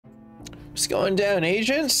What's going down,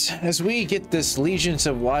 agents? As we get this legions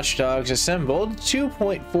of watchdogs assembled,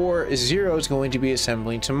 2.40 is going to be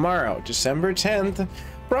assembling tomorrow, December 10th,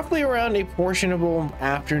 roughly around a portionable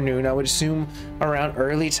afternoon. I would assume around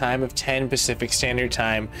early time of 10 Pacific Standard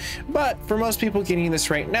Time. But for most people getting this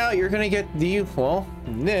right now, you're going to get the, well,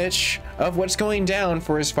 niche of what's going down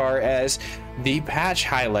for as far as the patch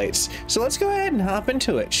highlights. So let's go ahead and hop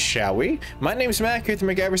into it, shall we? My name is Mac here with the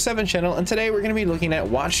MacGyver7 channel, and today we're going to be looking at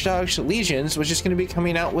Watch Dogs Legions, which is going to be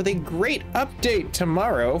coming out with a great update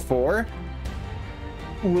tomorrow for,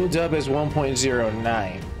 we'll dub as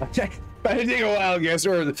 1.09. Okay. But it take a while, I guess,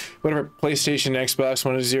 or whatever PlayStation, Xbox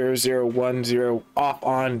 1.0.0.1.0 off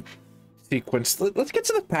on sequence. Let's get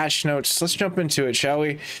to the patch notes. Let's jump into it, shall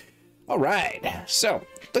we? All right. So,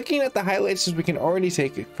 looking at the highlights as we can already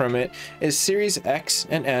take from it is Series X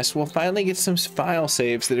and S will finally get some file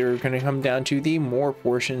saves that are going to come down to the more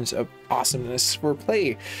portions of awesomeness for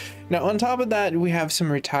play. Now, on top of that, we have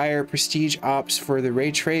some retire prestige ops for the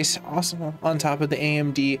ray trace, also on top of the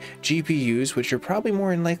AMD GPUs, which are probably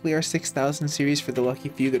more than likely our 6000 series for the lucky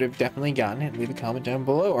few that have definitely gotten it. Leave a comment down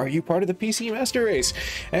below. Are you part of the PC master race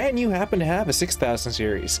and you happen to have a 6000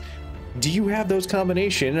 series? Do you have those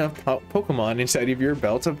combination of Pokemon inside of your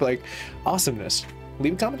belt of like awesomeness?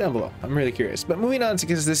 Leave a comment down below. I'm really curious. But moving on,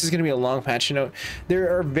 because this is going to be a long patch note,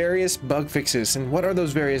 there are various bug fixes. And what are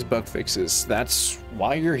those various bug fixes? That's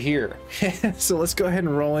why you're here. So let's go ahead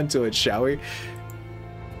and roll into it, shall we?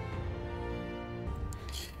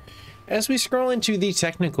 As we scroll into the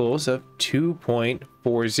technicals of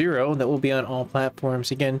 2.40 that will be on all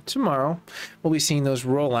platforms again tomorrow, we'll be seeing those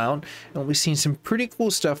roll out, and we'll be seeing some pretty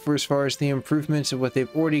cool stuff for as far as the improvements of what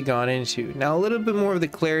they've already gone into. Now, a little bit more of the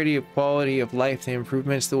clarity of quality of life, the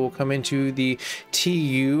improvements that will come into the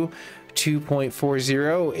TU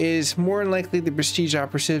 2.40 is more than likely the prestige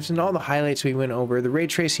operatives and all the highlights we went over. The ray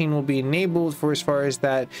tracing will be enabled for as far as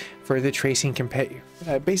that for the tracing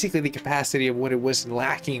basically the capacity of what it was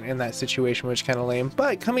lacking in that situation, which kind of lame.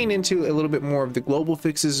 But coming into a little bit more of the global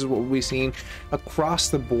fixes is what we'll be seeing across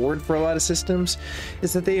the board for a lot of systems,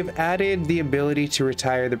 is that they have added the ability to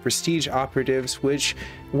retire the prestige operatives, which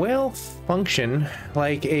will function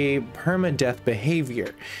like a permadeath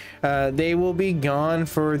behavior. They will be gone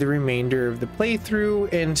for the remainder of the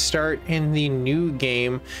playthrough and start in the new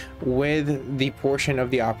game with the portion of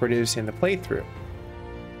the operatives in the playthrough.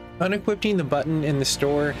 Unequipping the button in the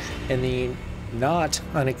store and the not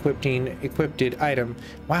unequipping equipped item.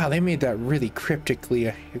 Wow, they made that really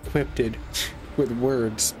cryptically equipped with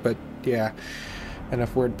words, but yeah.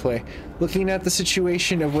 Enough wordplay. Looking at the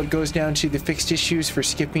situation of what goes down to the fixed issues for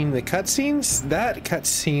skipping the cutscenes, that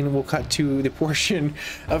cutscene will cut to the portion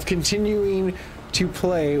of continuing to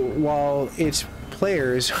play while its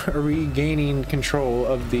players are regaining control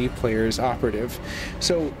of the player's operative.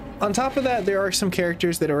 So on top of that, there are some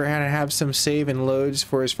characters that are going to have some save and loads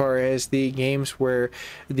for as far as the games where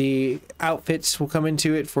the outfits will come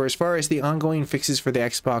into it, for as far as the ongoing fixes for the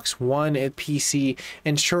Xbox One and PC,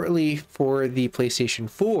 and shortly for the PlayStation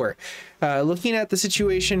 4. Looking at the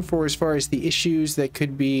situation for as far as the issues that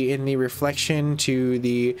could be in the reflection to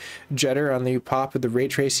the jitter on the pop of the ray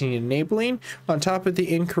tracing enabling, on top of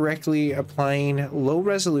the incorrectly applying low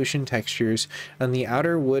resolution textures on the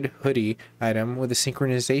outer wood hoodie item with a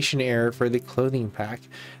synchronization error for the clothing pack.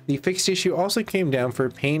 The fixed issue also came down for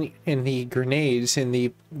paint in the grenades and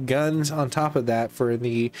the guns on top of that for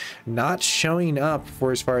the not showing up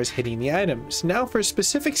for as far as hitting the items. Now for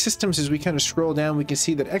specific systems, as we kind of scroll down, we can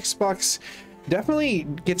see that Xbox definitely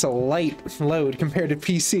gets a light load compared to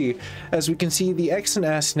PC, as we can see the X and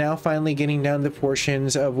S now finally getting down the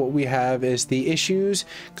portions of what we have is the issues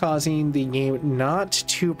causing the game not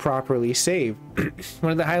to properly save.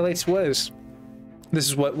 One of the highlights was, this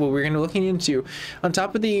is what we're going to be looking into. On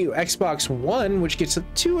top of the Xbox One, which gets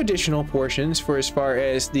 2 additional portions for as far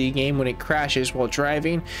as the game when it crashes while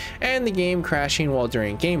driving, and the game crashing while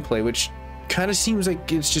during gameplay, which kind of seems like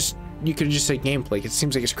it's just, you could just say gameplay. It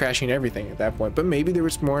seems like it's crashing everything at that point, but maybe there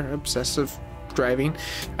was more obsessive driving.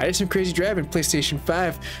 I did some crazy driving PlayStation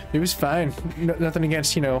 5. It was fine. Nothing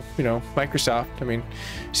against, you know, Microsoft. I mean,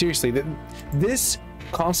 seriously, this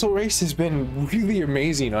console race has been really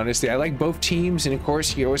amazing, honestly. I like both teams, and of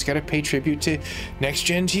course you always got to pay tribute to next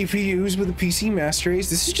gen TPUs with the PC master race.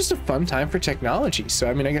 This is just a fun time for technology. So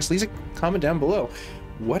I mean, I guess leave a comment down below.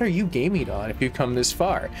 What are you gaming on if you've come this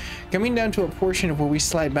far? Coming down to a portion of where we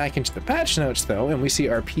slide back into the patch notes though, and we see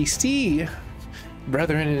our PC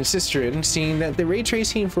brethren and sisterin, seeing that the ray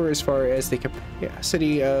tracing for as far as the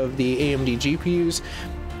capacity of the AMD GPUs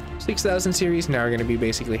 6000 series now are going to be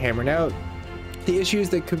basically hammered out. the issues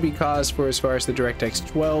that could be caused for as far as the DirectX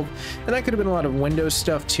 12, and that could have been a lot of Windows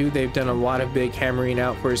stuff too. They've done a lot of big hammering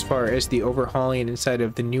out for as far as the overhauling inside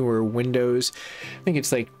of the newer Windows. I think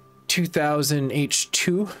it's like 2000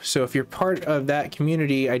 H2, so if you're part of that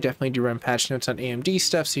community, I definitely do run patch notes on AMD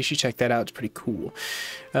stuff, so you should check that out. It's pretty cool,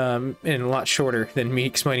 and a lot shorter than me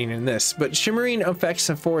explaining in this. But shimmering effects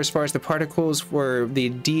for as far as the particles for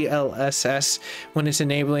the DLSS, when it's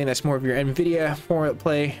enabling, that's more of your NVIDIA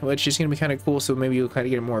play, which is going to be kind of cool, so maybe you'll kind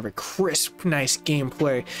of get more of a crisp, nice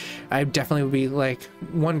gameplay. I definitely would be like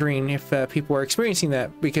wondering if people are experiencing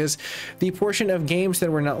that, because the portion of games that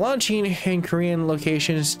were not launching in Korean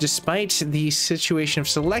locations, despite the situation of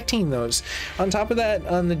selecting those. On top of that,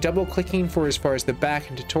 on the double clicking for as far as the back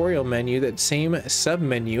and tutorial menu, that same sub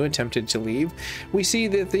menu attempted to leave, we see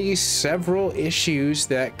that the several issues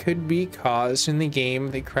that could be caused in the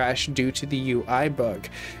game that crashed due to the UI bug,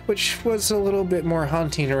 which was a little bit more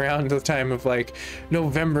haunting around the time of like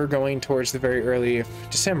November going towards the very early of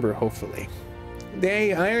December, hopefully.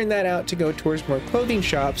 They ironed that out to go towards more clothing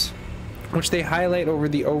shops, which they highlight over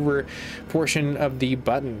the over portion of the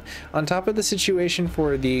button. On top of the situation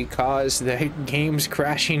for the cause, the games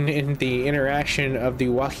crashing in the interaction of the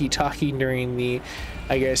walkie-talkie during the,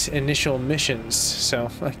 I guess, initial missions. So,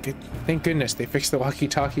 like, thank goodness they fixed the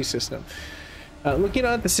walkie-talkie system. Looking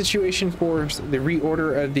at the situation for the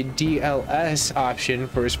reorder of the DLS option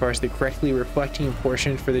for as far as the correctly reflecting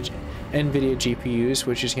portion for the NVIDIA GPUs,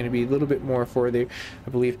 which is going to be a little bit more for the, I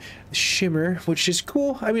believe, the shimmer, which is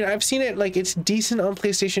cool. I mean, I've seen it, like, it's decent on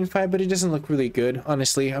PlayStation 5, but it doesn't look really good,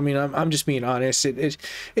 honestly. I mean, I'm just being honest.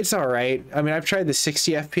 It's all right. I mean, I've tried the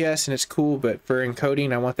 60 FPS and it's cool, but for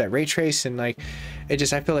encoding, I want that ray trace, and like, I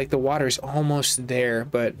feel like the water's almost there,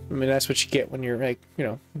 but I mean, that's what you get when you're like, you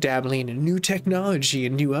know, dabbling in new technology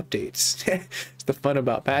and new updates. It's the fun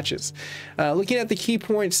about patches. Looking at the key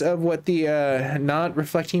points of what the not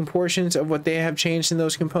reflecting portions of what they have changed in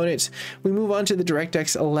those components, we move on to the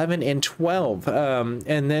DirectX 11 and 12,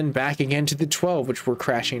 and then back again to the 12, which were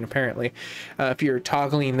crashing apparently. If you're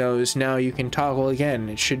toggling those, now you can toggle again.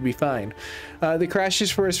 It should be fine. The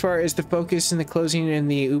crashes for as far as the focus and the closing in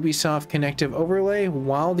the Ubisoft connective overlay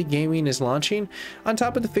while the gaming is launching, on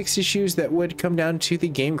top of the fixed issues that would come down to the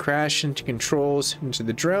game crash into controls into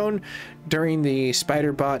the drone during the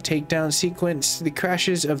spider bot takedown sequence, the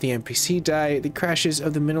crashes of the NPC die, the crashes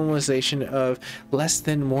of the minimalization of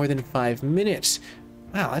more than 5 minutes.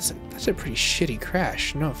 Wow, that's a pretty shitty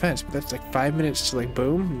crash. No offense, but that's like 5 minutes to like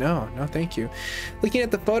boom. No thank you. Looking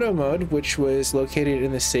at the photo mode, which was located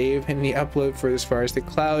in the save and the upload for as far as the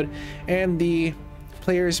cloud, and the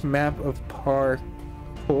player's map of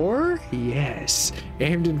parkour, yes,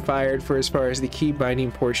 aimed and fired for as far as the key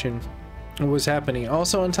binding portion was happening.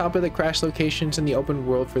 Also on top of the crash locations in the open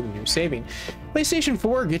world for the new saving. PlayStation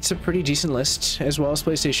 4 gets a pretty decent list, as well as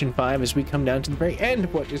PlayStation 5, as we come down to the very end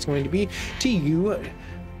of what is going to be TU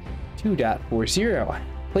 2.40.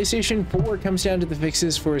 PlayStation 4 comes down to the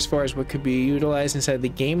fixes for as far as what could be utilized inside the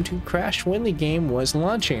game to crash when the game was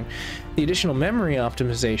launching. The additional memory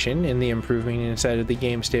optimization and the improving inside of the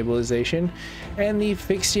game stabilization, and the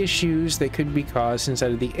fixed issues that could be caused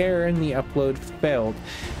inside of the error and the upload failed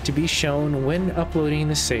to be shown when uploading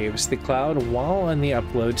the saves, the cloud while on the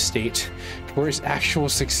upload state towards actual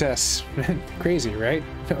success. Crazy, right?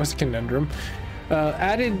 That was a conundrum.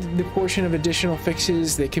 Added the portion of additional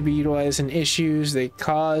fixes that could be utilized in issues that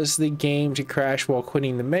cause the game to crash while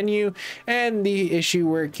quitting the menu, and the issue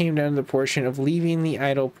where it came down to the portion of leaving the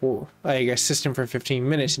idle system for 15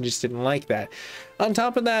 minutes and just didn't like that. On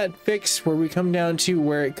top of that fix, where we come down to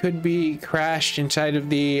where it could be crashed inside of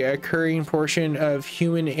the occurring portion of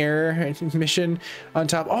human error mission on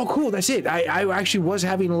top. Oh, cool, that's it. I actually was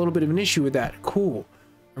having a little bit of an issue with that. Cool.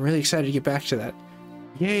 I'm really excited to get back to that.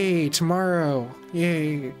 Yay, tomorrow.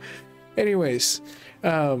 Yay. Anyways,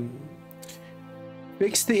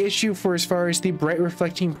 fix the issue for as far as the bright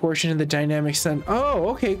reflecting portion of the dynamic sun. Oh,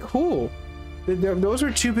 okay, cool. Those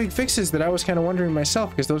were two big fixes that I was kind of wondering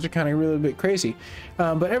myself, because those are kind of really a bit crazy.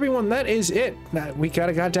 But everyone, that is it. We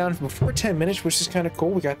got down before 10 minutes, which is kind of cool.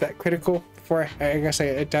 We got that critical before I guess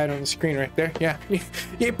I died on the screen right there. Yeah,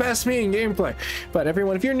 you passed me in gameplay. But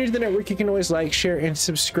everyone, if you're new to the network, you can always like, share, and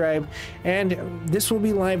subscribe. And this will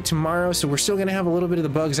be live tomorrow, so we're still going to have a little bit of the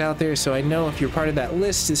bugs out there. So I know if you're part of that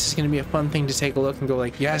list, this is going to be a fun thing to take a look and go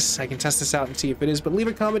like, yes, I can test this out and see if it is. But leave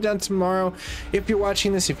a comment down tomorrow. If you're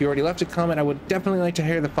watching this, if you already left a comment, I would definitely like to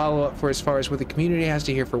hear the follow-up for as far as what the community has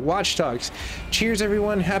to hear for Watch Dogs. Cheers,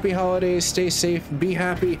 everyone. Happy holidays. Stay safe. Be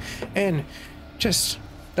happy. And just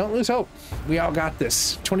don't lose hope. We all got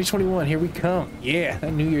this. 2021, here we come. Yeah,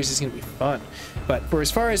 that New Year's is going to be fun. But for as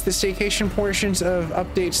far as the staycation portions of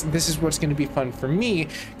updates, this is what's going to be fun for me,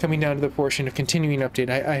 coming down to the portion of continuing update.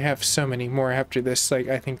 I have so many more after this. Like,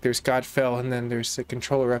 I think there's Godfell, and then there's the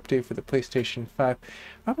controller update for the PlayStation 5.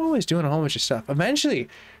 I'm always doing a whole bunch of stuff. Eventually,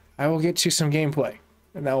 I will get to some gameplay,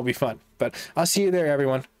 and that will be fun. But I'll see you there,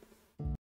 everyone.